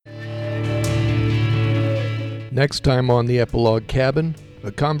Next time on the Epilogue Cabin,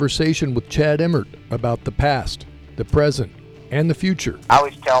 a conversation with Chad Emmert about the past, the present, and the future. I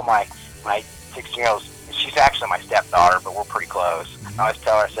always tell my 16-year-old, she's actually my stepdaughter, but we're pretty close. I always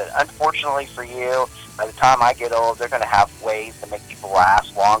tell her, I said, unfortunately for you, by the time I get old, they're going to have ways to make people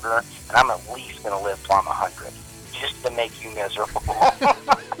last longer, and I'm at least going to live till I'm 100, just to make you miserable.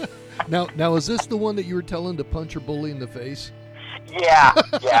 Now, is this the one that you were telling to punch your bully in the face? Yeah.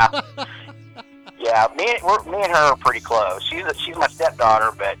 Yeah, me and her are pretty close. She's my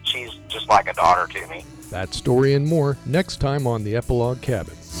stepdaughter, but she's just like a daughter to me. That story and more next time on the Epilogue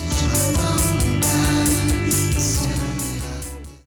Cabin.